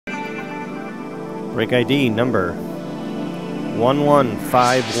Break ID number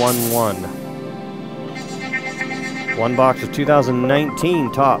 11511. One box of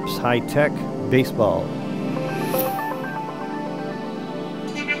 2019 Topps High Tech Baseball.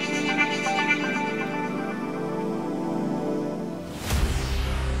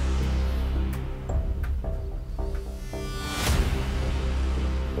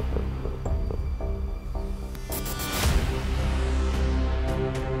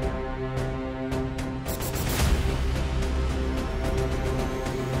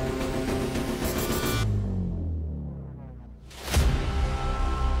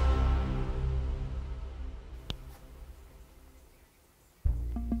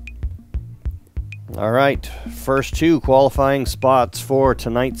 All right, first two qualifying spots for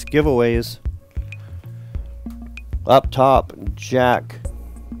tonight's giveaways. Up top, Jack,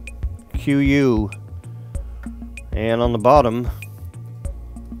 QU, and on the bottom,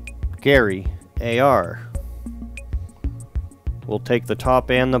 Gary, AR. We'll take the top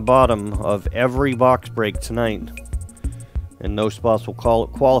and the bottom of every box break tonight, and those spots will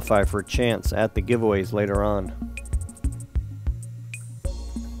qualify for a chance at the giveaways later on.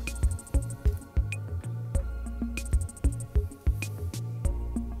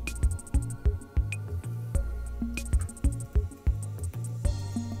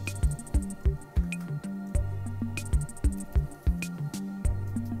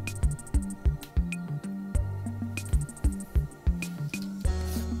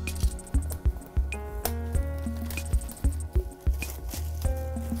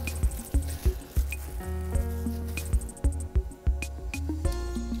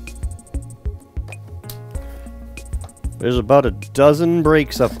 There's about a dozen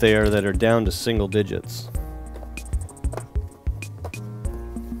breaks up there that are down to single digits.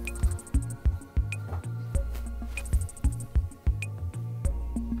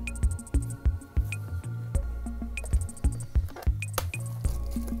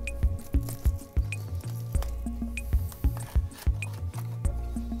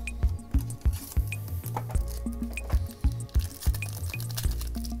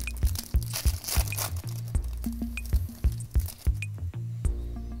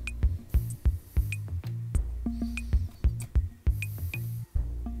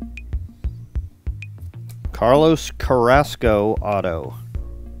 Carlos Carrasco auto.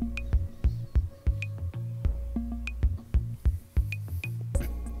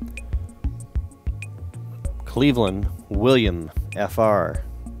 Cleveland, William, FR.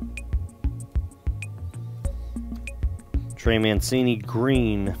 Trey Mancini,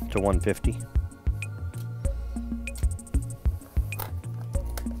 green to 150.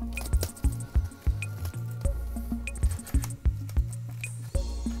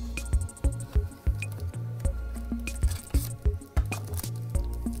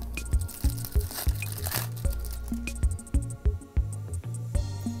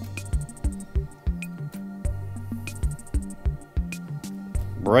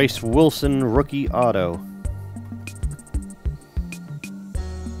 Bryce Wilson, rookie auto.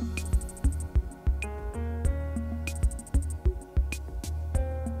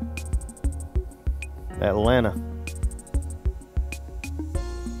 Atlanta.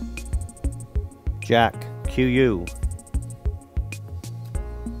 Jack, QU.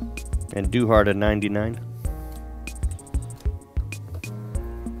 And Duhart at 99.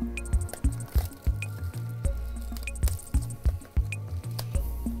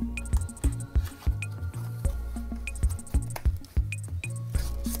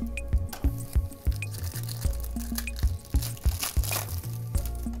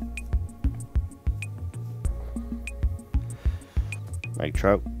 Mike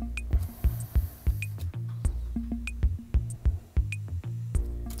Trout.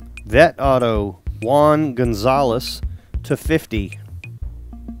 Vet auto, Juan Gonzalez to 50.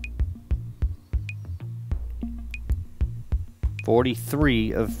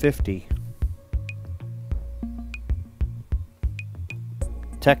 43 of 50.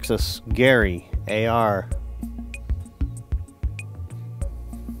 Texas, Gary, AR.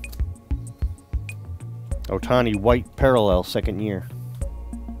 Ohtani, white parallel, second year.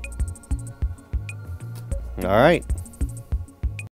 All right.